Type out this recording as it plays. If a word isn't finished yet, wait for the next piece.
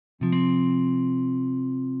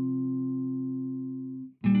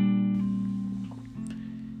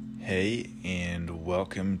Hey, and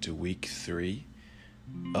welcome to week 3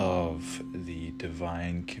 of the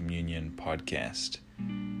Divine Communion podcast.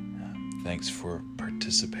 Thanks for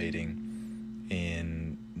participating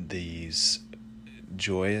in these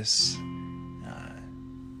joyous,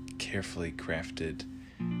 carefully crafted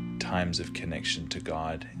times of connection to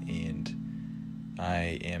God, and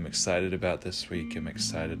I am excited about this week. I'm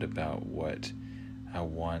excited about what I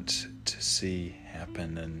want to see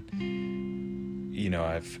happen, and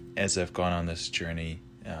as I've gone on this journey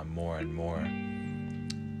more and more,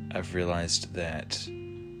 I've realized that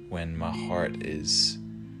when my heart is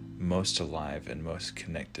most alive and most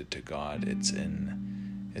connected to God, it's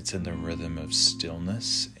in the rhythm of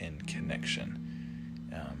stillness and connection.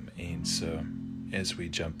 And so, as we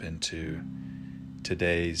jump into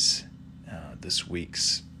today's, this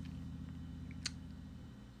week's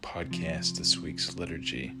podcast, this week's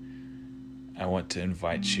liturgy, I want to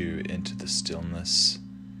invite you into the stillness,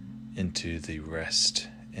 into the rest,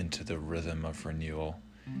 into the rhythm of renewal.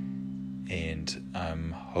 And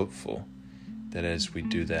I'm hopeful that as we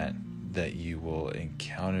do that, that you will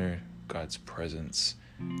encounter God's presence,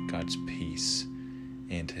 God's peace,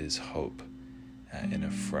 and His hope in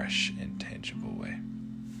a fresh and tangible way.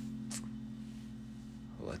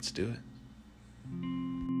 Let's do it.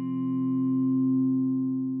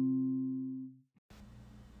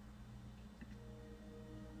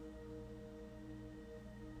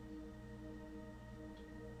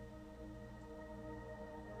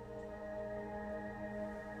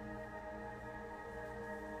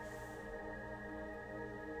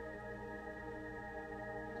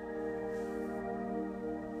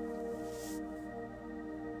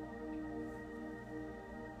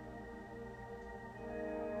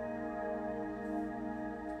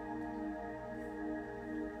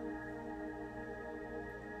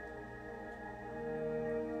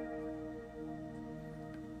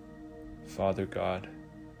 Father God,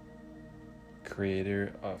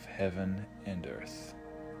 Creator of heaven and earth,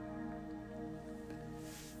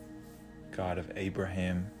 God of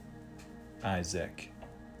Abraham, Isaac,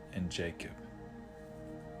 and Jacob,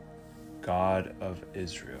 God of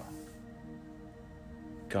Israel,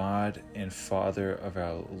 God and Father of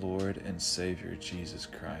our Lord and Savior Jesus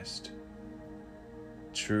Christ,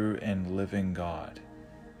 true and living God,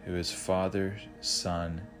 who is Father,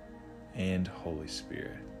 Son, and Holy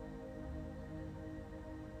Spirit.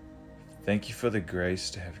 Thank you for the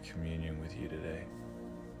grace to have communion with you today.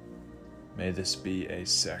 May this be a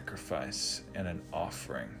sacrifice and an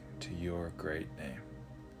offering to your great name.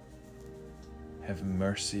 Have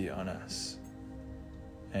mercy on us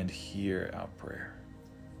and hear our prayer.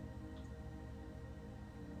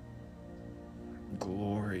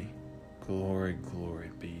 Glory, glory,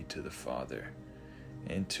 glory be to the Father,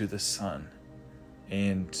 and to the Son,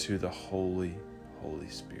 and to the Holy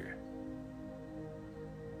Spirit,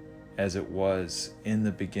 as it was in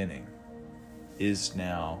the beginning, is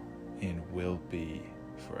now, and will be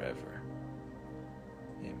forever.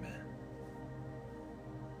 Amen.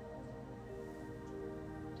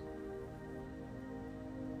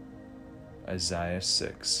 Isaiah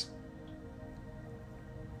 6.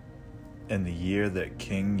 In the year that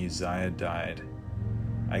King Uzziah died,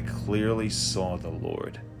 I clearly saw the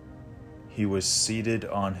Lord. He was seated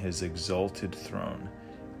on his exalted throne,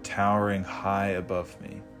 towering high above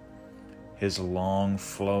me. His long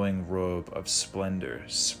flowing robe of splendor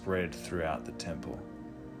spread throughout the temple.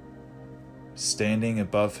 Standing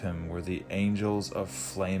above him were the angels of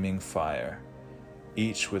flaming fire,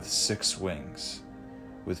 each with 6 wings.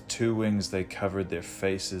 With 2 wings they covered their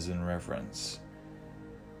faces in reverence.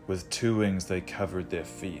 With 2 wings they covered their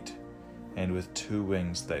feet, and with 2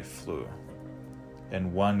 wings they flew.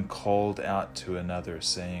 And one called out to another,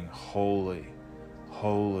 saying, Holy,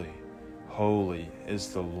 holy, holy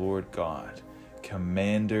is the Lord God,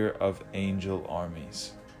 commander of angel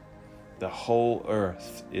armies. The whole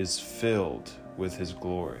earth is filled with his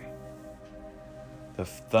glory. The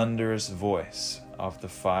thunderous voice of the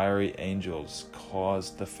fiery angels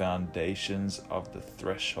caused the foundations of the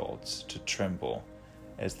thresholds to tremble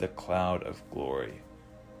as the cloud of glory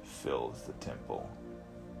fills the temple.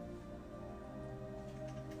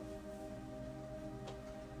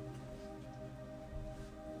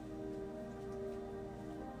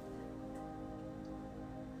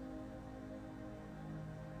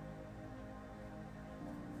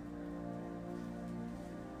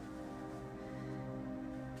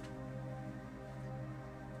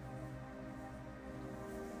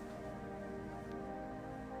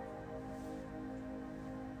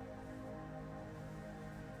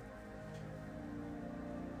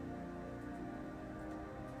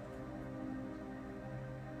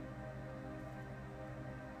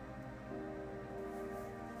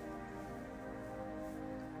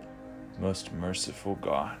 Most merciful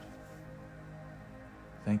God,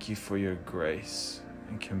 thank you for your grace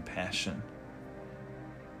and compassion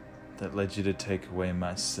that led you to take away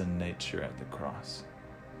my sin nature at the cross.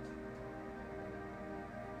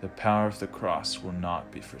 The power of the cross will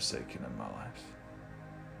not be forsaken in my life.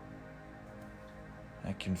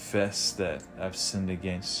 I confess that I've sinned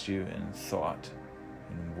against you in thought,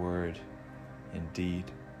 in word, in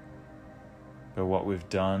deed, by what we've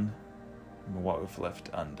done and what we've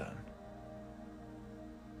left undone.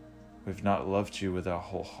 We've not loved you with our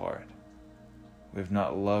whole heart. We've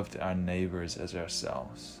not loved our neighbors as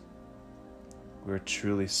ourselves. We're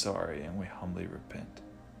truly sorry and we humbly repent.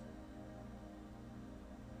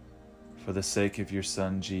 For the sake of your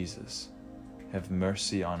Son, Jesus, have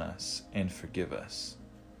mercy on us and forgive us,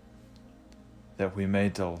 that we may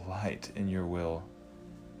delight in your will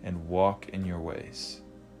and walk in your ways,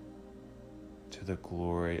 to the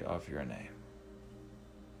glory of your name.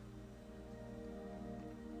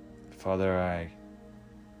 Father, I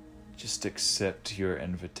just accept your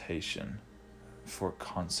invitation for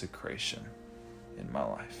consecration in my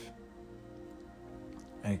life.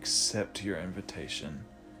 I accept your invitation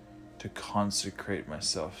to consecrate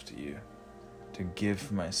myself to you, to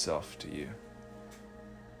give myself to you.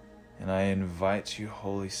 And I invite you,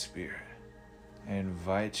 Holy Spirit,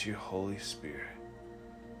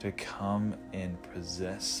 to come and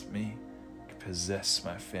possess me, possess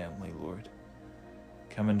my family, Lord.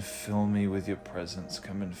 Come and fill me with your presence.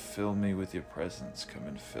 Come and fill me with your presence. Come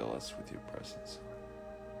and fill us with your presence.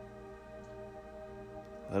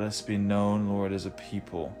 Let us be known, Lord, as a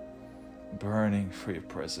people burning for your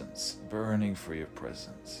presence, burning for your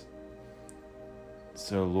presence.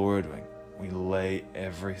 So, Lord, we lay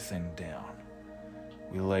everything down.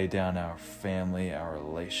 We lay down our family, our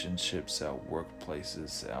relationships, our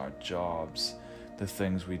workplaces, our jobs, the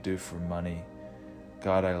things we do for money.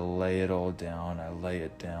 God, I lay it all down. I lay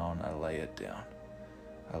it down. I lay it down.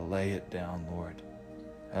 I lay it down, Lord.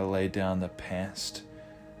 I lay down the past.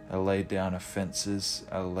 I lay down offenses.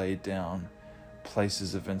 I lay down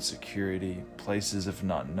places of insecurity, places of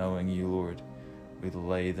not knowing you, Lord. We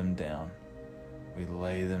lay them down. We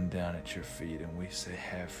lay them down at your feet and we say,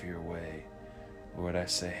 have your way. Lord, I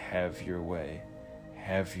say, have your way.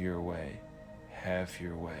 Have your way. Have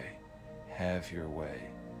your way. Have your way.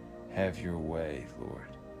 Have your way, Lord.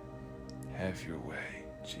 Have your way,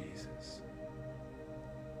 Jesus.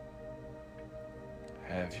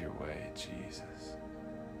 Have your way, Jesus.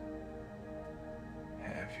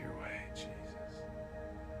 Have your way, Jesus.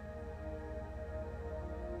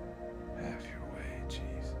 Have your way,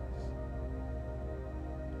 Jesus.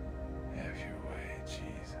 Have your way,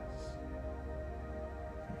 Jesus.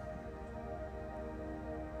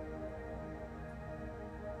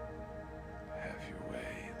 Have your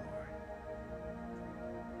way, Lord.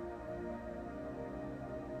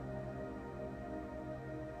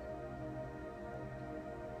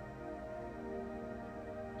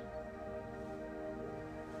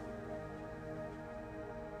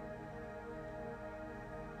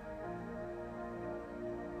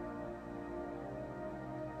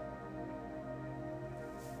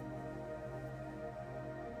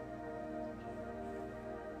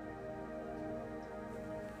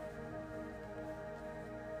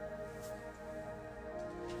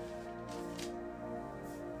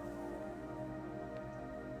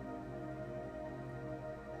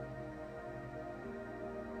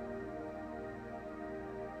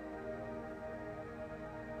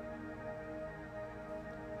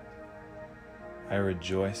 I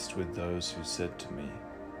rejoiced with those who said to me,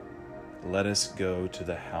 let us go to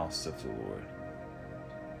the house of the Lord.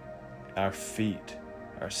 Our feet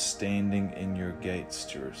are standing in your gates,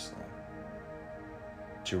 Jerusalem.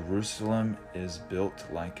 Jerusalem is built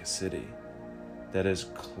like a city that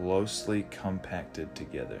is closely compacted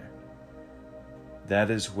together.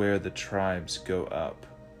 That is where the tribes go up,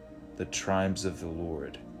 the tribes of the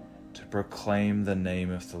Lord, to proclaim the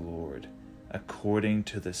name of the Lord, according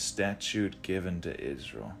to the statute given to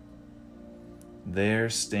Israel. There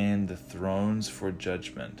stand the thrones for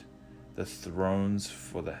judgment, the thrones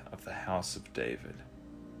of the house of David.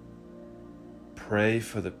 Pray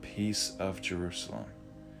for the peace of Jerusalem.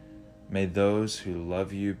 May those who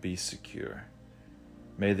love you be secure.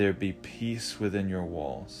 May there be peace within your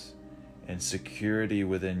walls and security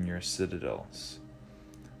within your citadels.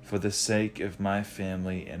 For the sake of my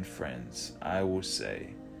family and friends, I will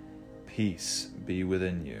say, peace be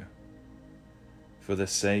within you. For the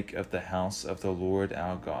sake of the house of the Lord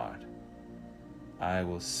our God, I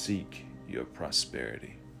will seek your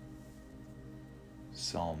prosperity.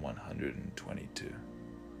 Psalm 122.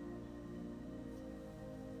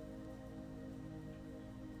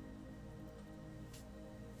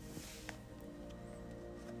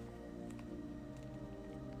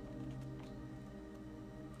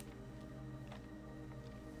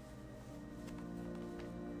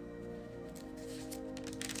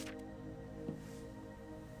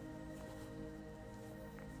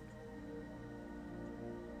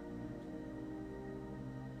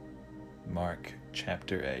 Mark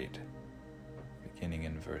chapter 8, beginning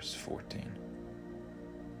in verse 14.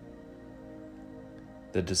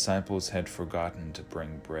 The disciples had forgotten to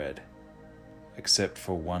bring bread, except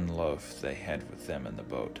for one loaf they had with them in the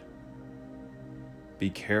boat. "Be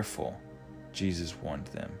careful," Jesus warned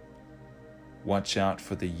them. "Watch out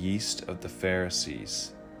for the yeast of the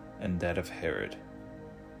Pharisees and that of Herod."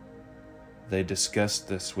 They discussed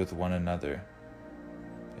this with one another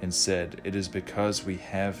and said, "It is because we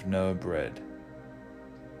have no bread."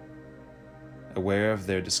 Aware of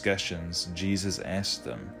their discussions, Jesus asked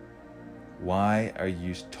them, "Why are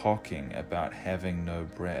you talking about having no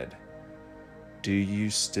bread? Do you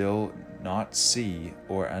still not see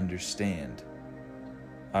or understand?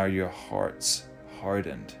 Are your hearts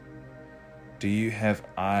hardened? Do you have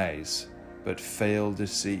eyes but fail to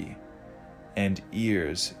see, and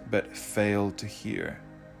ears but fail to hear?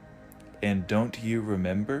 And don't you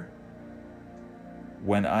remember?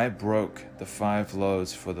 When I broke the 5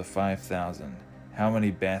 loaves for the 5,000, how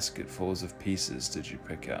many basketfuls of pieces did you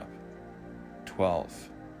pick up?"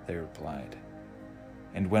 12, they replied.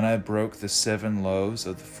 "And when I broke the 7 loaves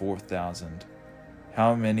of the 4,000,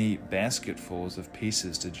 how many basketfuls of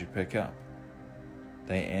pieces did you pick up?"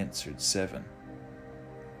 They answered, 7.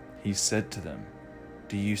 He said to them,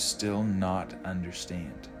 "Do you still not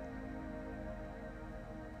understand?"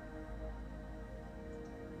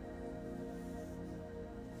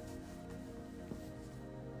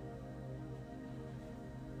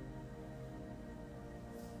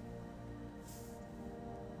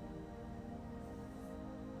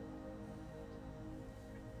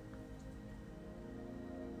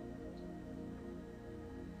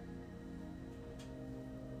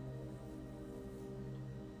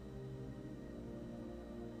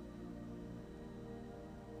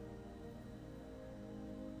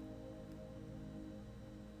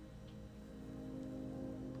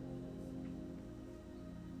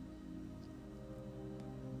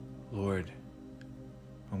 Lord,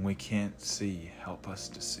 when we can't see, help us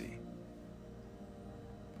to see.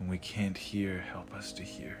 When we can't hear, help us to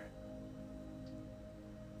hear.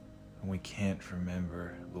 When we can't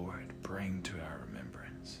remember, Lord, bring to our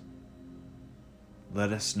remembrance.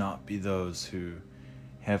 Let us not be those who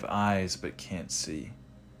have eyes but can't see.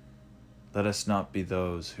 Let us not be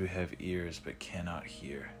those who have ears but cannot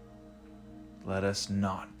hear. Let us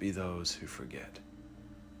not be those who forget.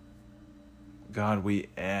 God, I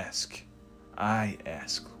ask,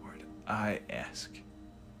 Lord, I ask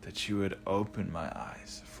that you would open my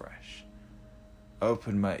eyes afresh,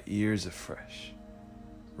 open my ears afresh,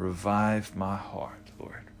 revive my heart,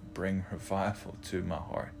 Lord. Bring revival to my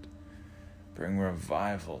heart. Bring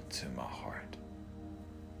revival to my heart.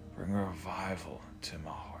 Bring revival to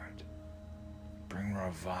my heart. Bring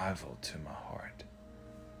revival to my heart.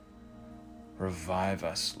 Revive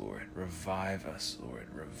us, Lord. Revive us,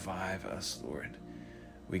 Lord. Revive us, Lord.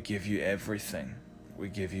 We give you everything. We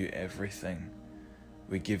give you everything.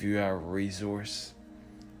 We give you our resource.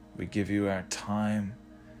 We give you our time.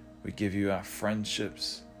 We give you our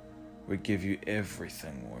friendships. We give you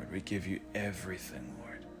everything, Lord. We give you everything,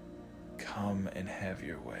 Lord. Come and have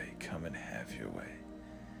your way. Come and have your way.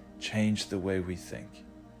 Change the way we think.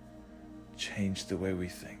 Change the way we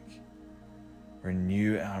think.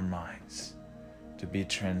 Renew our minds to be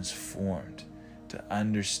transformed, to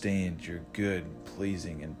understand your good,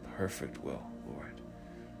 pleasing, and perfect will, Lord.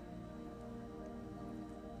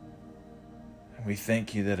 And we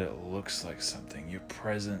thank you that it looks like something. Your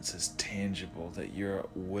presence is tangible, that your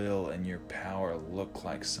will and your power look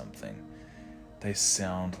like something. They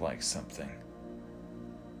sound like something.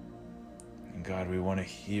 And God, we want to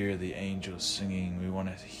hear the angels singing. We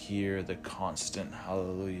want to hear the constant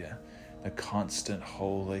hallelujah, the constant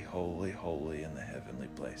holy, holy, holy in the heavenly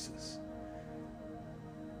places.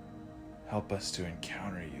 Help us to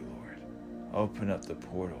encounter you, Lord. Open up the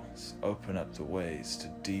portals, open up the ways to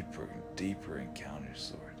deeper and deeper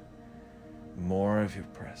encounters, Lord. More of your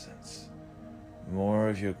presence, more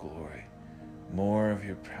of your glory, more of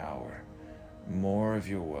your power, more of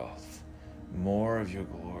your wealth, more of your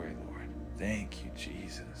glory, Lord. Thank you,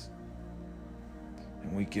 Jesus.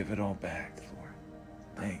 And we give it all back, Lord.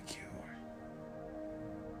 Thank you, Lord.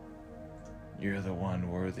 You're the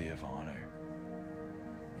one worthy of honor.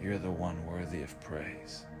 You're the one worthy of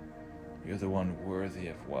praise. You're the one worthy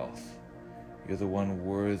of wealth. You're the one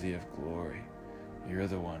worthy of glory. You're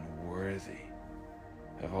the one worthy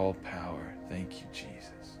of all power. Thank you,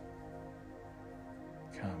 Jesus.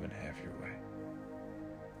 Come and have your way.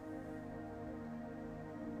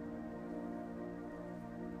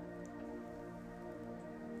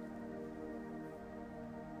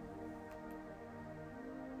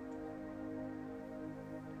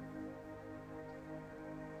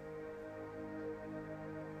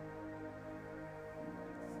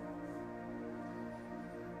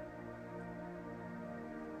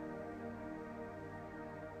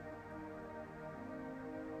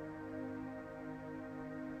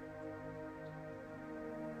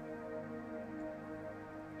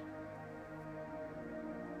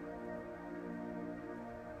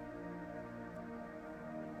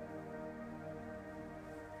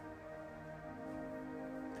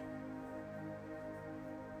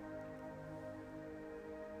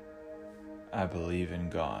 I believe in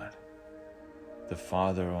God, the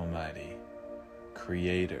Father Almighty,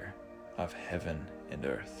 creator of heaven and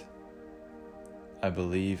earth. I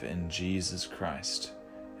believe in Jesus Christ,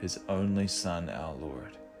 his only Son, our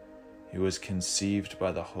Lord, who was conceived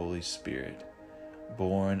by the Holy Spirit,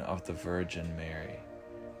 born of the Virgin Mary,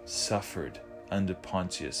 suffered under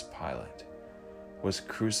Pontius Pilate, was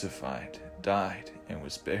crucified, died, and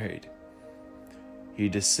was buried. He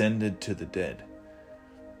descended to the dead.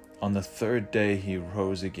 On the third day he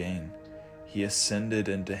rose again. He ascended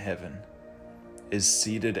into heaven, is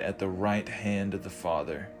seated at the right hand of the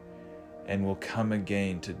Father, and will come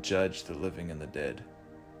again to judge the living and the dead.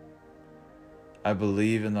 I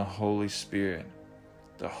believe in the Holy Spirit,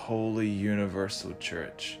 the holy universal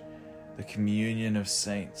church, the communion of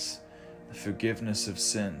saints, the forgiveness of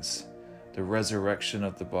sins, the resurrection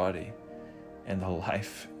of the body, and the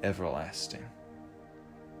life everlasting.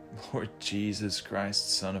 Lord Jesus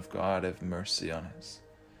Christ, Son of God, have mercy on us.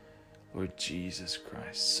 Lord Jesus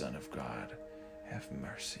Christ, Son of God, have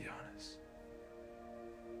mercy on us.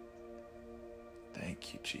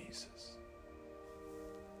 Thank you, Jesus.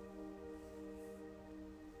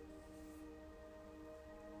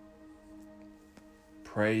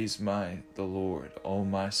 Praise the Lord, O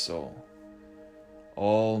my soul.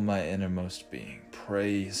 All my innermost being,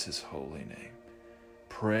 praise his holy name.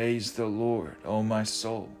 Praise the Lord, O my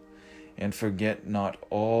soul, and forget not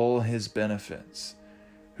all his benefits,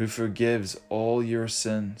 who forgives all your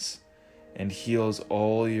sins and heals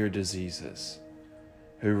all your diseases,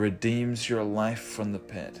 who redeems your life from the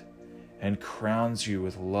pit and crowns you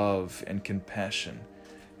with love and compassion,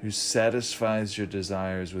 who satisfies your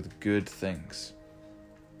desires with good things,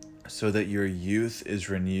 so that your youth is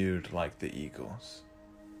renewed like the eagles.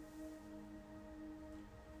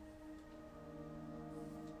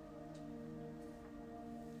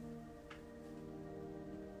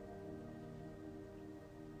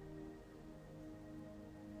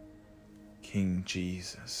 King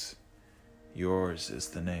Jesus, yours is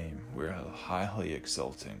the name we're highly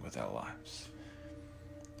exalting with our lives.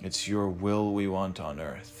 It's your will we want on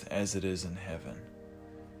earth as it is in heaven,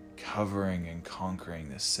 covering and conquering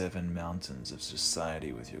the 7 mountains of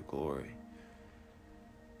society with your glory.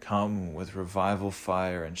 Come with revival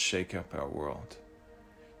fire and shake up our world.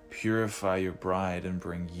 Purify your bride and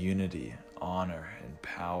bring unity, honor, and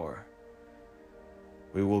power.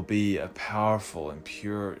 We will be a powerful and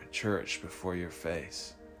pure church before your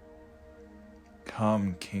face.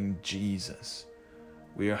 Come, King Jesus.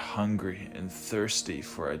 We are hungry and thirsty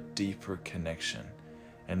for a deeper connection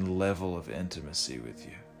and level of intimacy with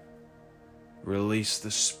you. Release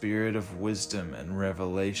the spirit of wisdom and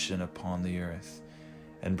revelation upon the earth,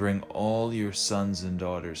 and bring all your sons and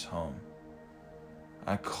daughters home.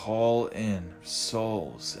 I call in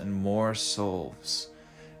souls and more souls,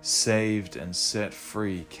 saved and set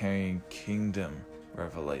free, carrying kingdom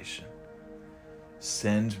revelation.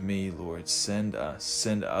 Send me, Lord, send us,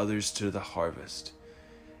 send others to the harvest,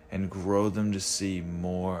 and grow them to see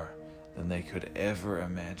more than they could ever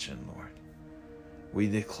imagine, Lord. We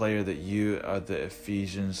declare that you are the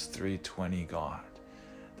Ephesians 3:20 God,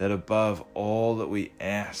 that above all that we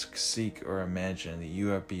ask, seek, or imagine, that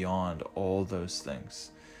you are beyond all those things,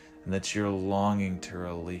 and that you're longing to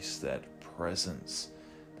release that presence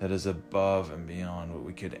that is above and beyond what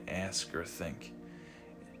we could ask or think,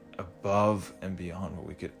 above and beyond what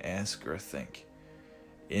we could ask or think,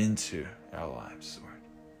 into our lives, Lord.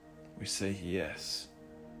 We say yes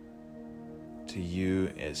to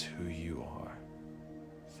you as who you are.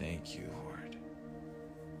 Thank you, Lord.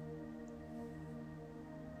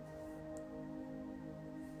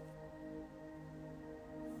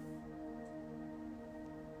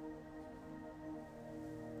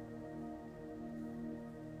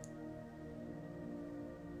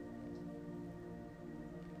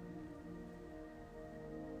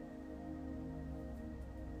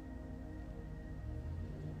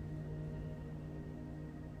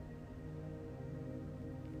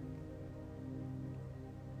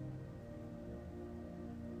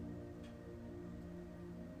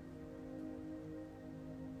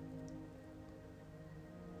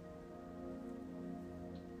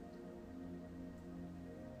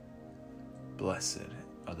 Blessed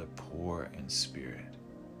are the poor in spirit,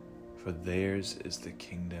 for theirs is the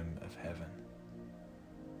kingdom of heaven.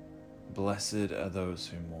 Blessed are those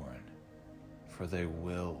who mourn, for they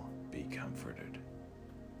will be comforted.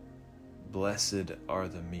 Blessed are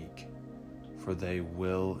the meek, for they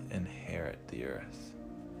will inherit the earth.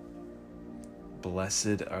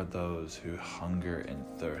 Blessed are those who hunger and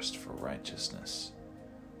thirst for righteousness,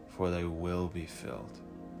 for they will be filled.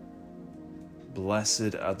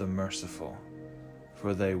 Blessed are the merciful,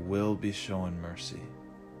 for they will be shown mercy.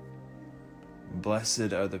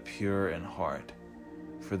 Blessed are the pure in heart,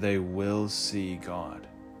 for they will see God.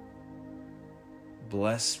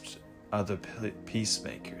 Blessed are the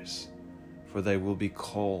peacemakers, for they will be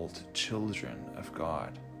called children of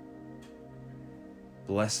God.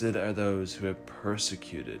 Blessed are those who are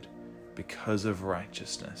persecuted because of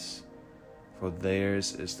righteousness, for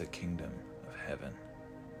theirs is the kingdom of heaven.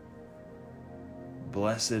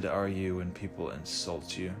 Blessed are you when people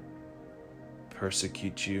insult you,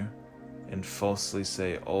 persecute you, and falsely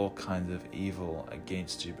say all kinds of evil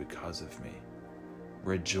against you because of me.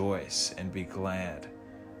 Rejoice and be glad,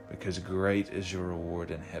 because great is your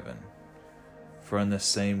reward in heaven. For in the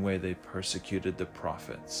same way they persecuted the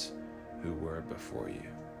prophets who were before you.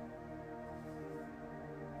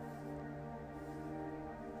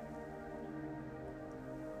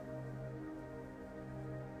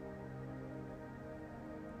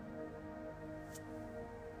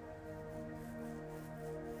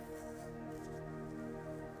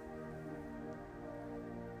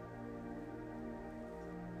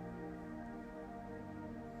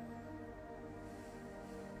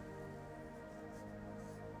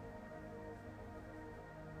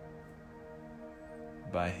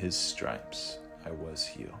 By his stripes I was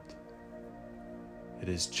healed. It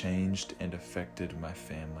has changed and affected my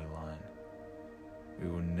family line. We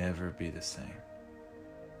will never be the same.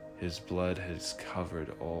 His blood has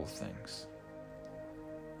covered all things.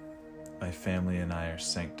 My family and I are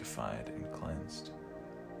sanctified and cleansed.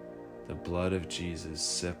 The blood of Jesus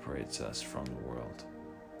separates us from the world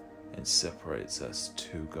and separates us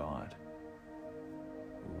to God.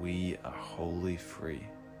 We are wholly free.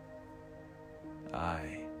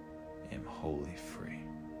 I am wholly free.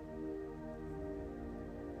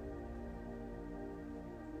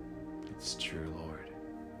 It's true, Lord.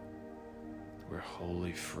 We're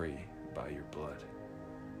wholly free by your blood.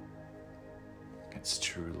 It's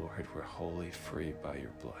true, Lord. We're wholly free by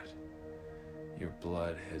your blood. Your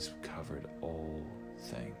blood has covered all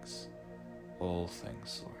things. All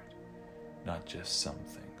things, Lord. Not just some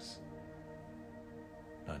things.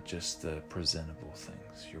 Not just the presentable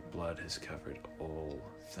things. Your blood has covered all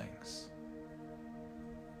things.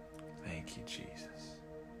 Thank you, Jesus.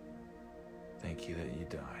 Thank you that you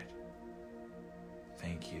died.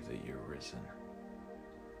 Thank you that you're risen.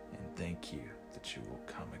 And thank you that you will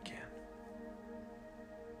come again.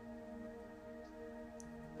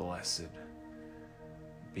 Blessed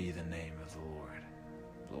be the name of the Lord.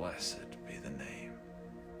 Blessed be the name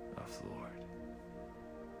of the Lord.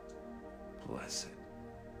 Blessed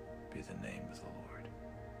be the name of the Lord.